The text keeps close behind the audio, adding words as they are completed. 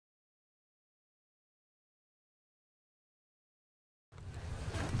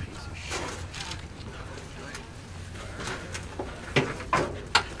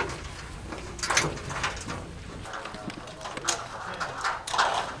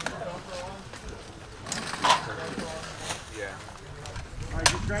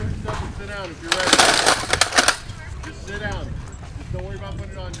grab your stuff and sit down if you're ready. Just sit down. Just don't worry about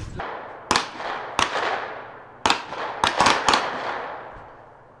putting it on. Just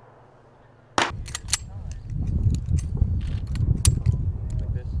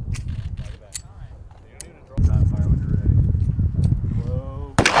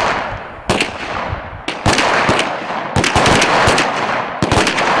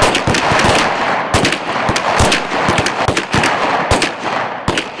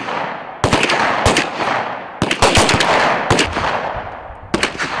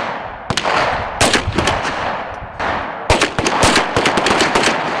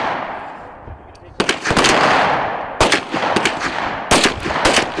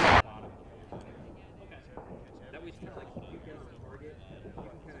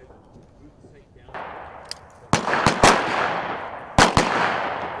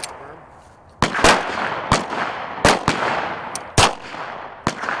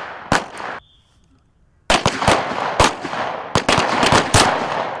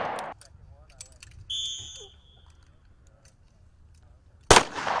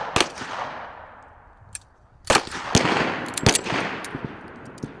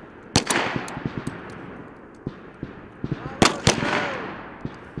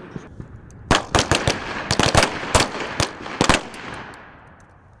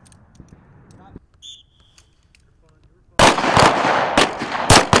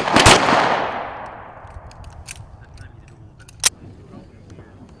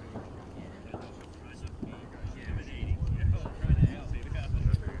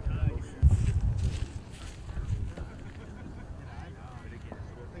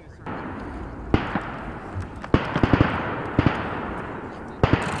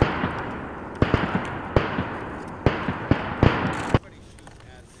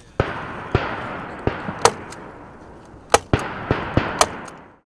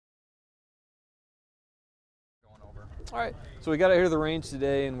All right, so we got out here to the range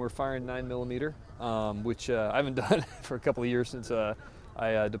today and we're firing 9mm, which I haven't done for a couple of years since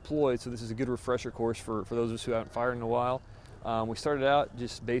I deployed, so this is a good refresher course for those of us who haven't fired in a while. We started out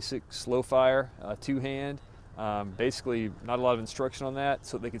just basic slow fire, two-hand, basically not a lot of instruction on that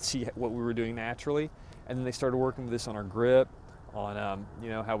so they could see what we were doing naturally, and then they started working with this on our grip, on you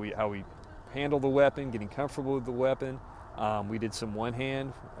know, how we handle the weapon, getting comfortable with the weapon. We did some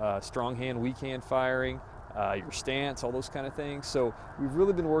one-hand, strong hand, weak hand firing, your stance, all those kind of things. So we've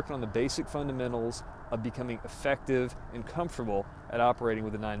really been working on the basic fundamentals of becoming effective and comfortable at operating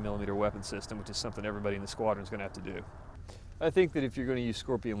with a 9mm weapon system, which is something everybody in the squadron is going to have to do. I think that if you're going to use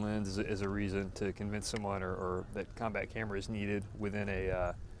Scorpion Lens as a reason to convince someone or that combat camera is needed within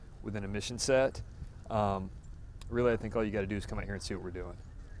a mission set, really I think all you got to do is come out here and see what we're doing.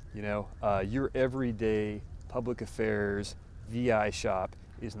 You know, your everyday public affairs VI shop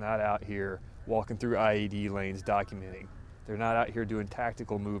is not out here walking through IED lanes documenting. They're not out here doing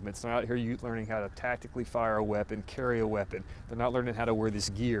tactical movements. They're not out here learning how to tactically fire a weapon, carry a weapon. They're not learning how to wear this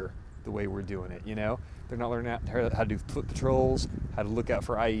gear the way we're doing it, you know? They're not learning how to do foot patrols, how to look out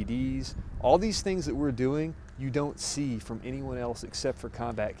for IEDs. All these things that we're doing, you don't see from anyone else except for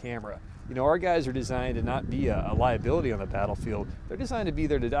combat camera. You know, our guys are designed to not be a liability on the battlefield. They're designed to be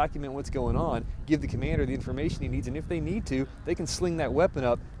there to document what's going on, give the commander the information he needs, and if they need to, they can sling that weapon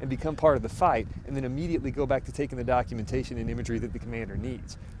up and become part of the fight, and then immediately go back to taking the documentation and imagery that the commander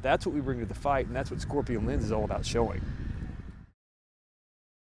needs. That's what we bring to the fight, and that's what Scorpion Lens is all about showing.